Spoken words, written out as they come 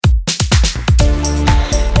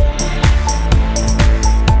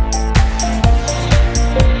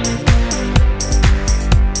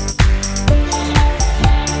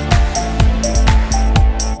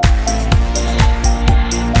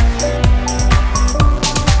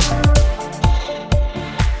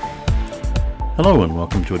Hello and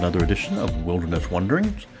welcome to another edition of Wilderness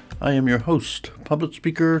Wanderings. I am your host, public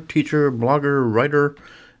speaker, teacher, blogger, writer,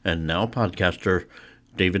 and now podcaster,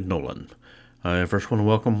 David Nolan. I first want to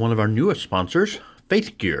welcome one of our newest sponsors,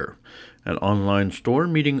 Faith Gear, an online store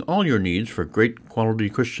meeting all your needs for great quality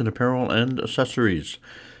Christian apparel and accessories.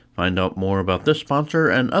 Find out more about this sponsor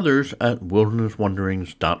and others at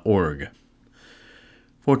wildernesswanderings.org.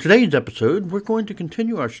 For today's episode, we're going to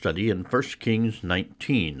continue our study in 1 Kings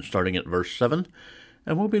 19, starting at verse 7,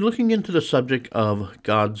 and we'll be looking into the subject of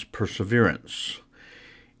God's perseverance.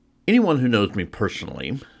 Anyone who knows me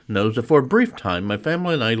personally knows that for a brief time, my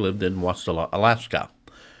family and I lived in Wasilla, Alaska.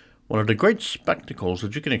 One of the great spectacles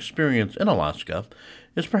that you can experience in Alaska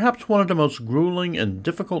is perhaps one of the most grueling and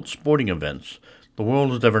difficult sporting events the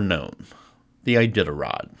world has ever known, the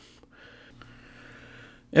Iditarod.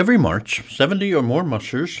 Every March, 70 or more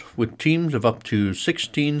mushers with teams of up to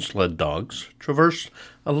 16 sled dogs traverse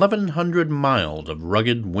 1,100 miles of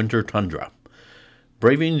rugged winter tundra,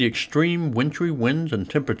 braving the extreme wintry winds and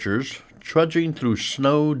temperatures, trudging through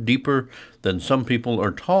snow deeper than some people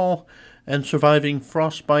are tall, and surviving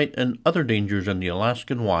frostbite and other dangers in the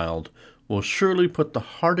Alaskan wild will surely put the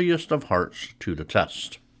hardiest of hearts to the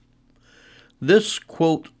test. This,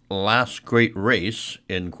 quote, last great race,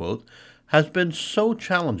 end quote, has been so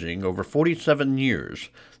challenging over 47 years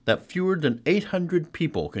that fewer than 800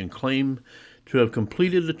 people can claim to have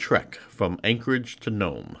completed the trek from Anchorage to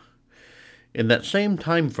Nome. In that same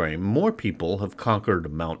time frame, more people have conquered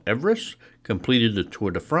Mount Everest, completed the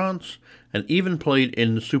Tour de France, and even played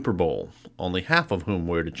in the Super Bowl, only half of whom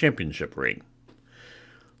wear the championship ring.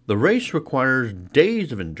 The race requires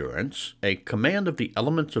days of endurance, a command of the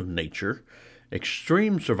elements of nature,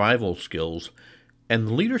 extreme survival skills, and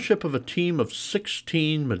the leadership of a team of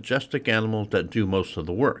 16 majestic animals that do most of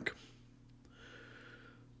the work.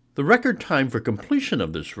 The record time for completion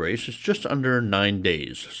of this race is just under 9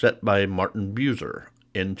 days, set by Martin Buser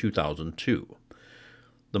in 2002.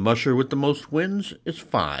 The musher with the most wins is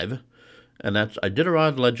 5, and that's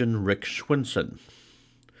Iditarod legend Rick Schwinson.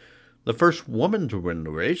 The first woman to win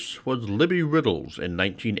the race was Libby Riddles in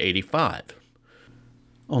 1985.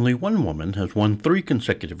 Only one woman has won 3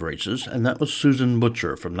 consecutive races, and that was Susan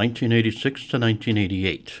Butcher from 1986 to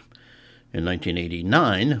 1988. In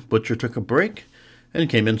 1989, Butcher took a break and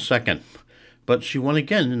came in second, but she won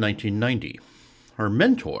again in 1990. Her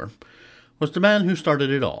mentor was the man who started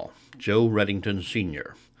it all, Joe Redington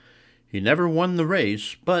Sr. He never won the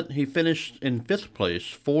race, but he finished in 5th place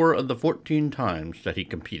 4 of the 14 times that he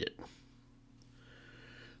competed.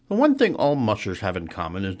 The one thing all mushers have in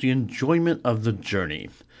common is the enjoyment of the journey.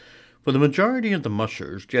 For the majority of the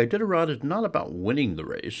mushers, the Iditarod is not about winning the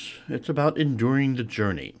race, it's about enduring the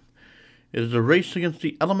journey. It is a race against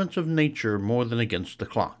the elements of nature more than against the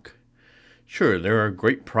clock. Sure, there are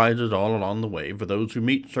great prizes all along the way for those who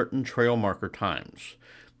meet certain trail marker times.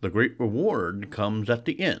 The great reward comes at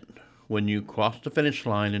the end, when you cross the finish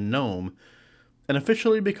line in Nome and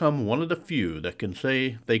officially become one of the few that can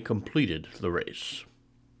say they completed the race.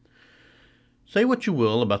 Say what you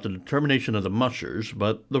will about the determination of the mushers,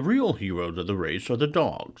 but the real heroes of the race are the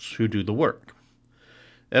dogs who do the work.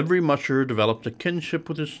 Every musher develops a kinship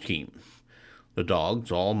with his team. The dogs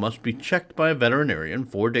all must be checked by a veterinarian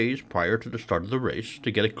 4 days prior to the start of the race to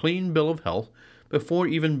get a clean bill of health before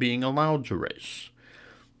even being allowed to race.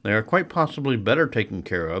 They are quite possibly better taken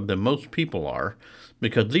care of than most people are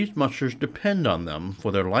because these mushers depend on them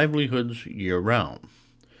for their livelihoods year-round.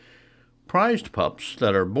 Prized pups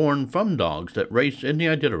that are born from dogs that race in the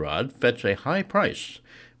Iditarod fetch a high price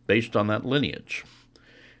based on that lineage,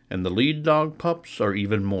 and the lead dog pups are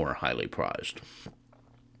even more highly prized.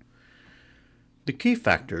 The key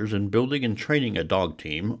factors in building and training a dog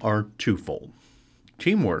team are twofold: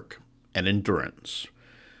 teamwork and endurance.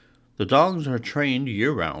 The dogs are trained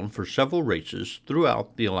year-round for several races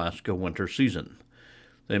throughout the Alaska winter season.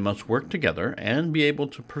 They must work together and be able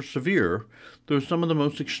to persevere through some of the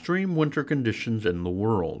most extreme winter conditions in the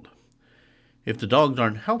world. If the dogs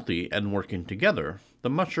aren't healthy and working together, the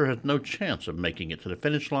musher has no chance of making it to the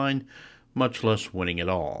finish line, much less winning it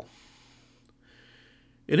all.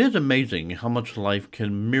 It is amazing how much life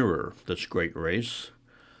can mirror this great race.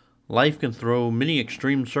 Life can throw many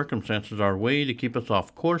extreme circumstances our way to keep us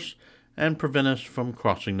off course and prevent us from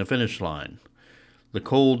crossing the finish line. The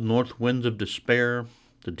cold north winds of despair,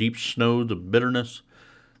 the deep snows of bitterness,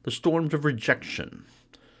 the storms of rejection,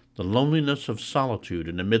 the loneliness of solitude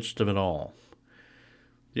in the midst of it all.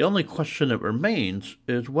 The only question that remains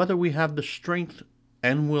is whether we have the strength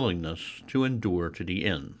and willingness to endure to the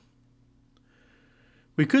end.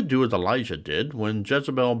 We could do as Elijah did when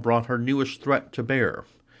Jezebel brought her newest threat to bear.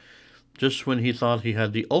 Just when he thought he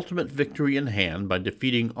had the ultimate victory in hand by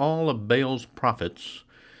defeating all of Baal's prophets,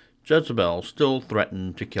 Jezebel still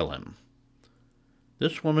threatened to kill him.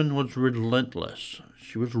 This woman was relentless.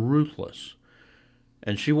 She was ruthless.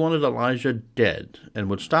 And she wanted Elijah dead and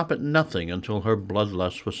would stop at nothing until her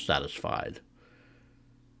bloodlust was satisfied.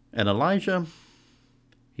 And Elijah,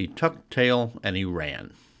 he tucked tail and he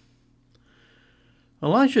ran.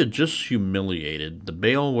 Elijah just humiliated the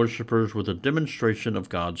Baal worshippers with a demonstration of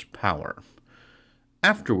God's power.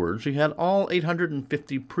 Afterwards, he had all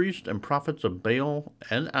 850 priests and prophets of Baal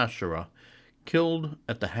and Asherah killed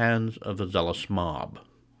at the hands of the zealous mob.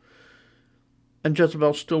 And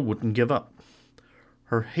Jezebel still wouldn't give up.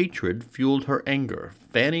 Her hatred fueled her anger,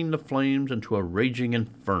 fanning the flames into a raging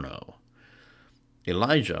inferno.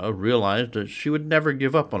 Elijah realized that she would never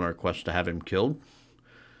give up on her quest to have him killed.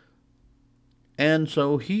 And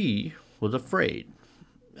so he was afraid,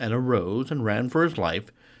 and arose and ran for his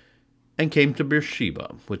life, and came to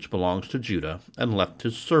Beersheba, which belongs to Judah, and left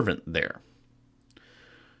his servant there.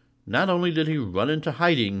 Not only did he run into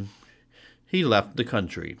hiding, he left the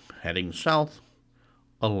country, heading south,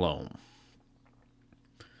 alone.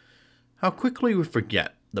 How quickly we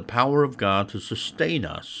forget the power of God to sustain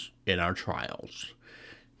us in our trials.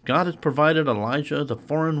 God has provided Elijah, the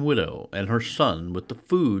foreign widow, and her son with the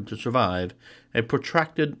food to survive a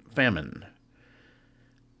protracted famine.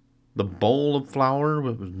 The bowl of flour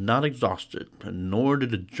was not exhausted, nor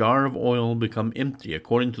did a jar of oil become empty,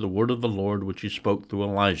 according to the word of the Lord which he spoke through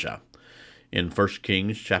Elijah, in 1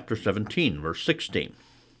 Kings chapter 17, verse 16.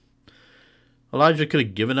 Elijah could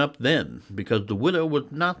have given up then, because the widow was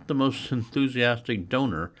not the most enthusiastic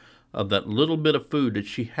donor of that little bit of food that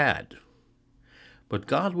she had. But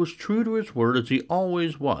God was true to his word, as he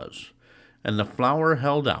always was, and the flour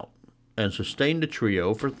held out and sustained the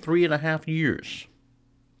trio for 3.5 years.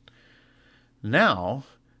 Now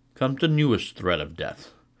comes the newest threat of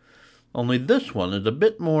death. Only this one is a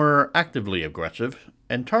bit more actively aggressive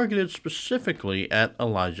and targeted specifically at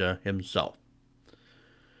Elijah himself.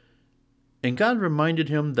 And God reminded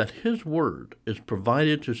him that his word is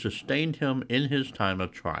provided to sustain him in his time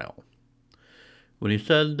of trial. When he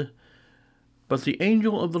said, "But the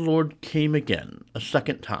angel of the Lord came again a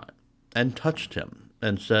second time, and touched him,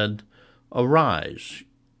 and said, 'Arise,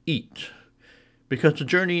 eat, because the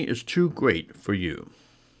journey is too great for you.'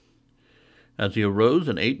 As he arose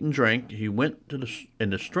and ate and drank, he went in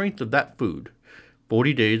the strength of that food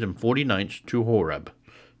 40 days and 40 nights to Horeb,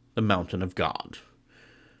 the mountain of God."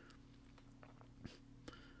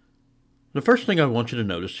 The first thing I want you to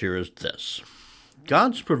notice here is this.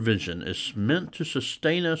 God's provision is meant to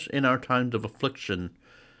sustain us in our times of affliction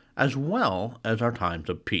as well as our times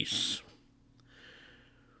of peace.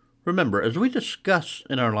 Remember, as we discussed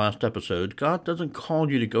in our last episode, God doesn't call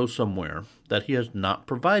you to go somewhere that he has not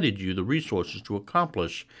provided you the resources to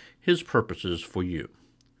accomplish his purposes for you.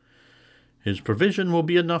 His provision will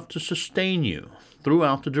be enough to sustain you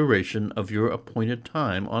throughout the duration of your appointed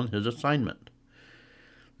time on his assignment.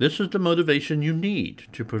 This is the motivation you need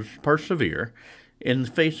to persevere in the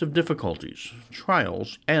face of difficulties,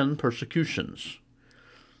 trials, and persecutions.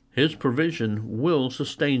 His provision will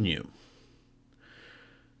sustain you.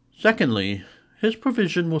 Secondly, his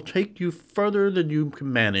provision will take you further than you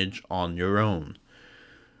can manage on your own.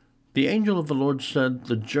 The angel of the Lord said,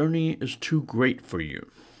 "The journey is too great for you."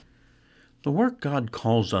 The work God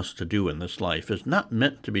calls us to do in this life is not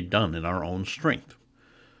meant to be done in our own strength.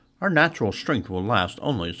 Our natural strength will last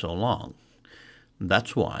only so long.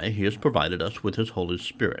 That's why he has provided us with his Holy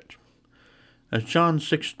Spirit. As John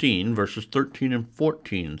 16, verses 13 and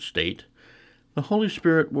 14 state, the Holy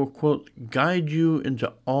Spirit will, quote, "guide you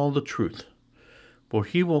into all the truth, for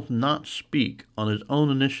he will not speak on his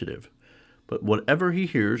own initiative, but whatever he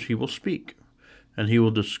hears he will speak, and he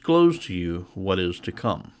will disclose to you what is to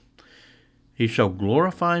come. He shall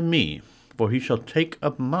glorify me, for he shall take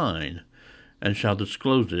up mine, and shall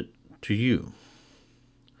disclose it to you."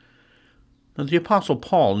 Now, the Apostle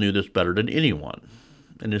Paul knew this better than anyone.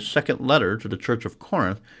 In his second letter to the church of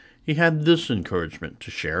Corinth, he had this encouragement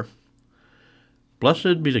to share.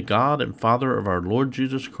 "Blessed be the God and Father of our Lord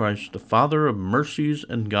Jesus Christ, the Father of mercies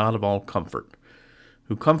and God of all comfort,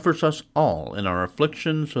 who comforts us all in our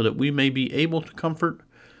affliction, so that we may be able to comfort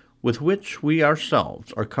with which we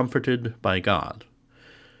ourselves are comforted by God.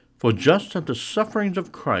 For just as the sufferings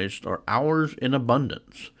of Christ are ours in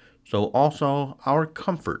abundance, so also our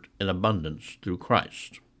comfort in abundance through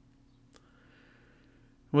Christ."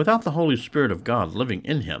 Without the Holy Spirit of God living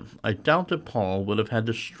in him, I doubt that Paul would have had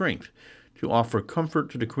the strength to offer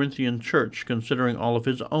comfort to the Corinthian church, considering all of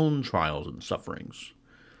his own trials and sufferings.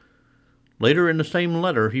 Later in the same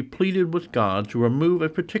letter, he pleaded with God to remove a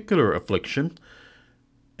particular affliction,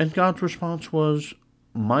 and God's response was,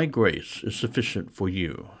 "My grace is sufficient for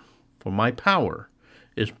you, for my power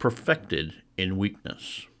is perfected in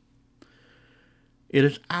weakness." It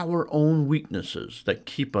is our own weaknesses that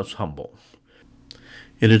keep us humble.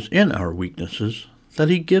 It is in our weaknesses that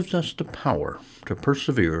he gives us the power to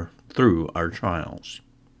persevere through our trials.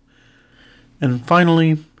 And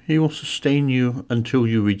finally, he will sustain you until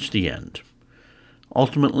you reach the end.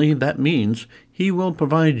 Ultimately, that means he will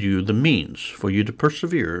provide you the means for you to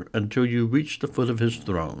persevere until you reach the foot of his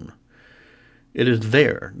throne. It is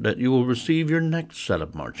there that you will receive your next set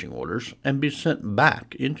of marching orders and be sent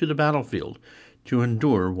back into the battlefield to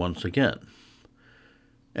endure once again.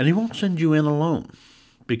 And he won't send you in alone,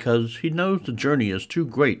 because he knows the journey is too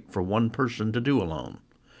great for one person to do alone.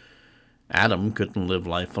 Adam couldn't live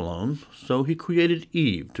life alone, so he created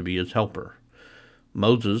Eve to be his helper.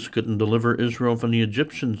 Moses couldn't deliver Israel from the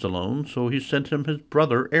Egyptians alone, so he sent him his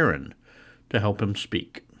brother Aaron to help him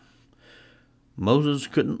speak. Moses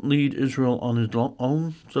couldn't lead Israel on his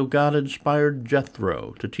own, so God inspired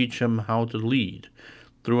Jethro to teach him how to lead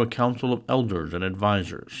through a council of elders and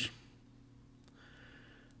advisors.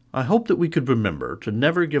 I hope that we could remember to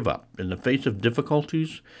never give up in the face of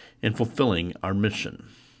difficulties in fulfilling our mission.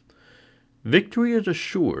 Victory is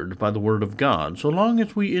assured by the Word of God so long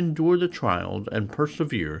as we endure the trials and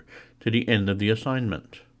persevere to the end of the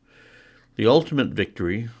assignment. The ultimate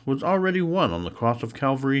victory was already won on the cross of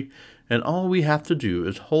Calvary, and all we have to do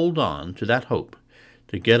is hold on to that hope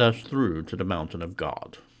to get us through to the mountain of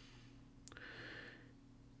God.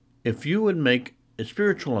 If you would make a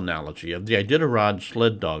spiritual analogy of the Iditarod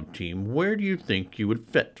sled dog team, where do you think you would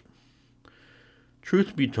fit?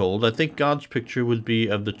 Truth be told, I think God's picture would be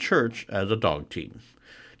of the church as a dog team,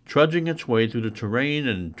 trudging its way through the terrain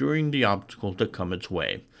and enduring the obstacles that come its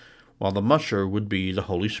way, while the musher would be the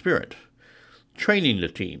Holy Spirit, training the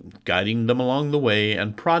team, guiding them along the way,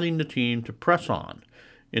 and prodding the team to press on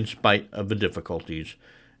in spite of the difficulties,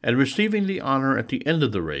 and receiving the honor at the end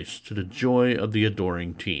of the race to the joy of the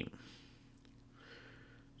adoring team.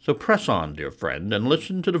 So press on, dear friend, and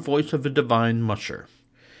listen to the voice of the divine musher.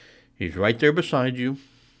 He's right there beside you,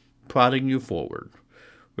 prodding you forward,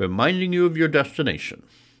 reminding you of your destination,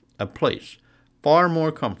 a place far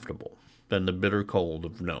more comfortable than the bitter cold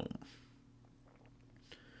of Nome.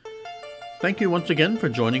 Thank you once again for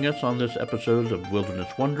joining us on this episode of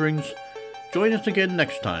Wilderness Wanderings. Join us again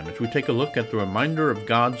next time as we take a look at the reminder of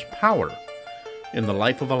God's power in the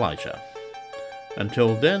life of Elijah.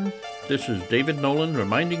 Until then, this is David Nolan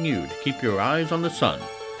reminding you to keep your eyes on the sun,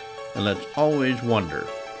 and let's always wonder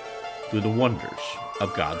through the wonders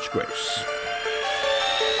of God's grace.